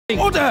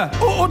Order!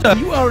 Order!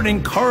 You are an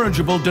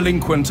incorrigible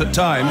delinquent at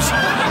times.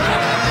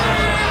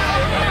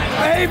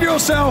 Behave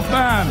yourself,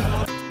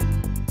 man!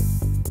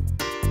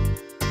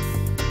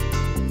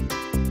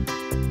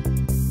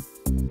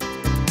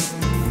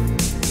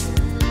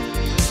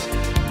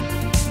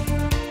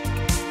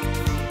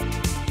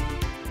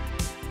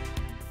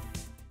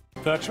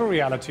 Virtual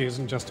reality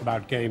isn't just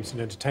about games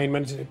and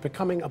entertainment, it's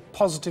becoming a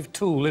positive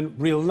tool in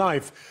real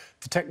life.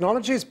 The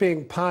technology is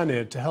being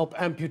pioneered to help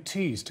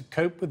amputees to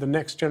cope with the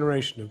next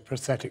generation of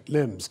prosthetic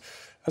limbs.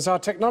 As our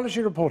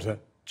technology reporter,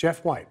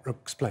 Jeff White,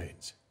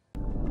 explains.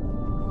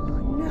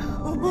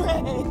 No way!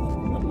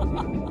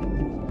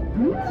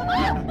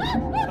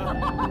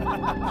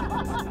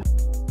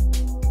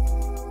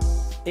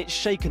 It's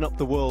shaken up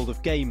the world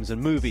of games and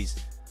movies.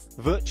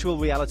 Virtual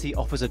reality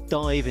offers a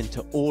dive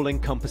into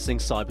all-encompassing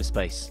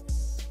cyberspace.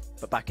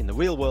 But back in the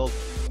real world,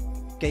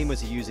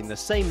 gamers are using the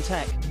same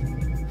tech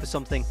for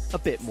something a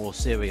bit more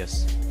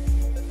serious.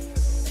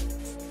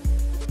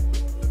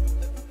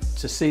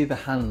 To see the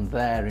hand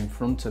there in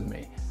front of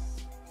me,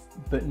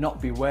 but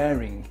not be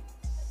wearing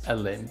a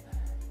limb,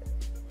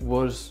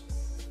 was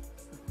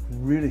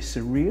really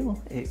surreal.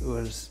 It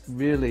was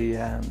really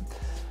out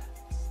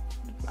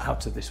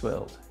of this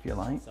world, if you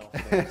like.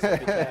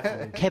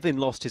 Kevin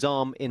lost his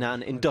arm in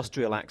an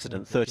industrial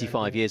accident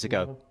 35 years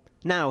ago.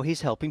 Now he's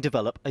helping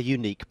develop a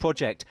unique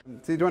project.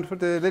 So you don't want to put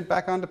the lid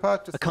back on the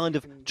pot? A kind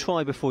of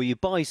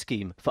try-before-you-buy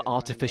scheme for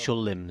artificial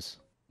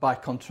limbs. By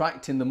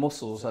contracting the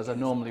muscles, as I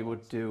normally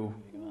would do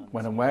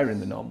when I'm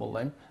wearing the normal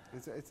limb,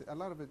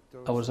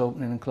 I was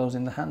opening and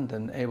closing the hand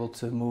and able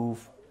to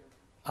move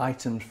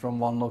items from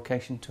one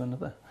location to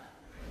another.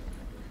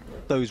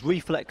 Those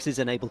reflexes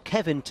enable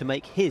Kevin to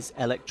make his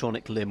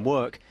electronic limb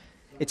work.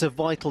 It's a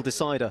vital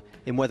decider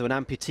in whether an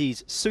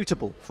amputee's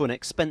suitable for an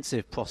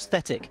expensive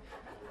prosthetic.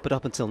 But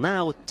up until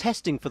now,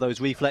 testing for those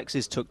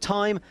reflexes took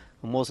time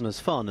and wasn't as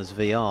fun as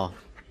VR.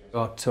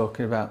 We're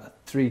talking about a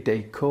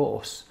 3-day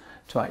course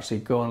to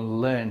actually go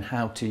and learn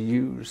how to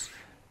use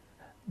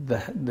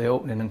the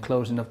opening and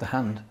closing of the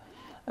hand.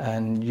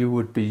 And you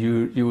would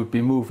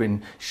be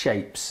moving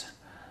shapes,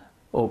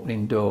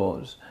 opening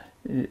doors,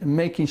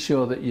 making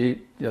sure that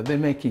they're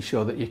making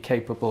sure that you're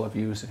capable of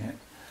using it,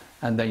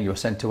 and then you're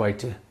sent away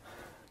to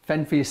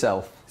fend for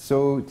yourself.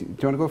 So, do you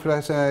want to go for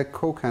that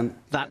Coke can?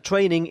 That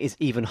training is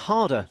even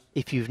harder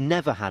if you've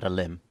never had a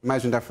limb.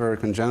 Imagine that for a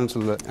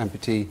congenital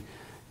amputee,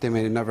 they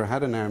may have never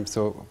had an arm.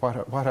 So,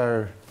 what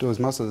are those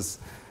muscles?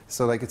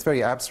 So, like, it's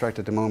very abstract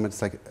at the moment.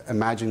 It's like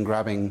imagine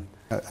grabbing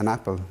an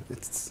apple.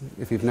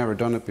 If you've never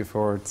done it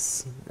before,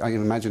 I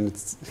can imagine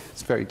it's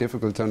very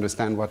difficult to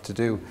understand what to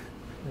do.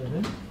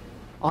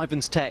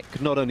 Ivan's tech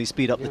could not only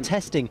speed up the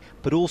testing,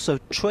 but also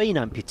train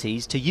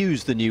amputees to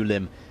use the new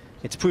limb.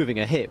 It's proving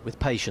a hit with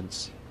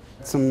patients.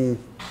 Some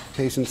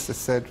patients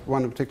said,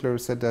 one in particular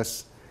said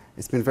that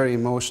it's been very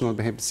emotional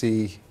for him to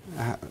see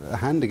a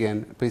hand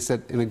again, but he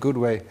said in a good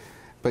way.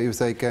 But he was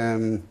like,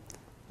 and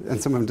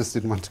some of them just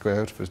didn't want to go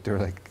out, but they were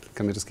like,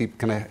 can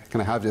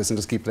I have this and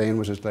just keep playing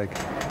with it? Like.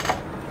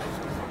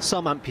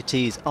 Some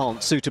amputees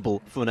aren't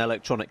suitable for an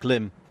electronic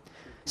limb.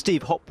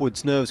 Steve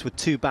Hopwood's nerves were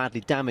too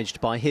badly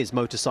damaged by his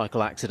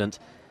motorcycle accident,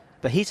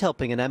 but he's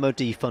helping an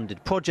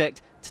MOD-funded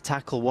project to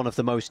tackle one of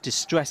the most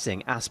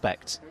distressing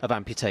aspects of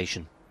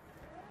amputation.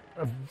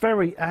 A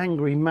very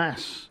angry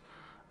mass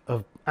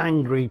of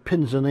angry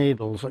pins and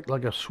needles,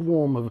 like a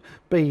swarm of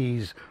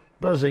bees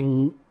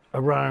buzzing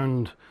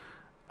around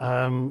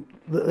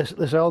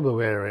this elbow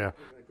area.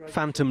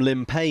 Phantom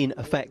limb pain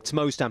affects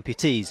most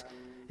amputees.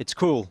 It's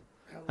cruel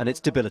and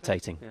it's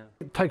debilitating.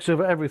 It takes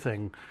over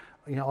everything.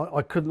 You know,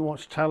 I couldn't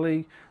watch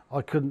telly,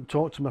 I couldn't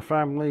talk to my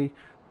family.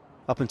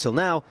 Up until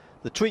now,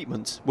 the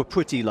treatments were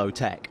pretty low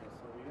tech.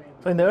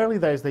 So in the early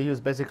days, they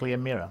used basically a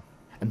mirror,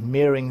 and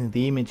mirroring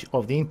the image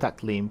of the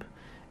intact limb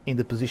in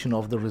the position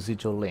of the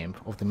residual limb,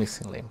 of the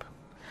missing limb.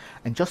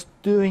 And just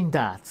doing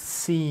that,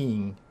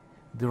 seeing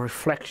the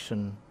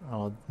reflection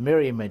or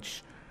mirror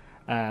image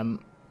in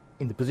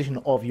the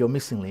position of your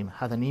missing limb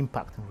had an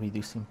impact on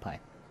reducing pain.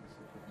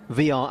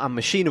 VR and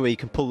machinery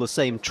can pull the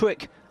same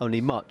trick, only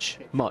much,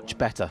 much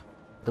better.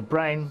 The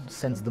brain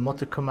sends the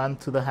motor command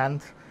to the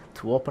hand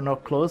to open or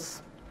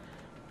close.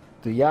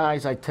 The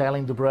eyes are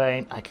telling the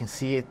brain, I can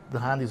see it, the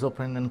hand is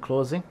opening and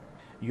closing.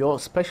 Your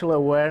spatial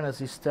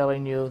awareness is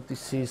telling you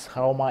this is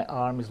how my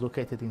arm is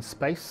located in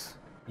space.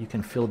 You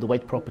can feel the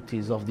weight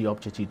properties of the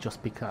object you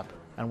just pick up.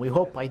 And we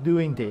hope by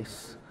doing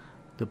this,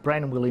 the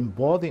brain will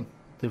embody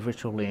the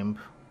virtual limb,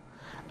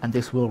 and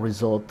this will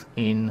result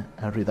in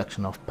a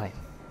reduction of pain.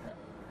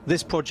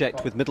 This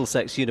project with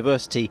Middlesex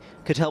University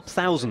could help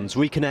thousands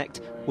reconnect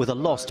with a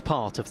lost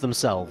part of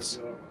themselves.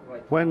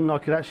 When I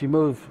could actually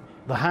move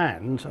the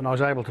hand and I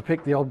was able to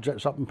pick the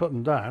objects up and put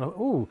them down,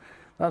 oh,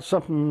 that's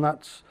something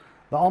that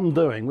I'm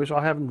doing, which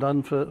I haven't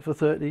done for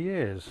 30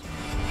 years.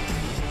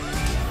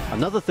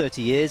 Another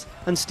 30 years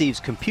and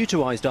Steve's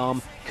computerized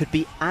arm could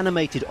be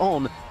animated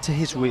on to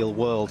his real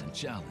world.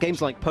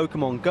 Games like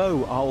Pokemon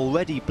Go are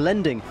already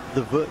blending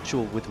the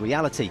virtual with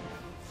reality.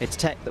 It's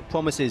tech that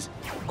promises,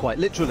 quite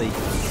literally,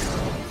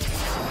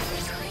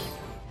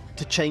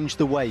 to change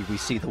the way we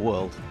see the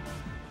world.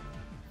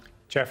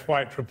 Jeff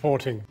White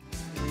reporting.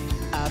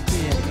 I've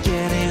been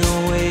getting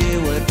away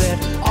with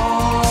it all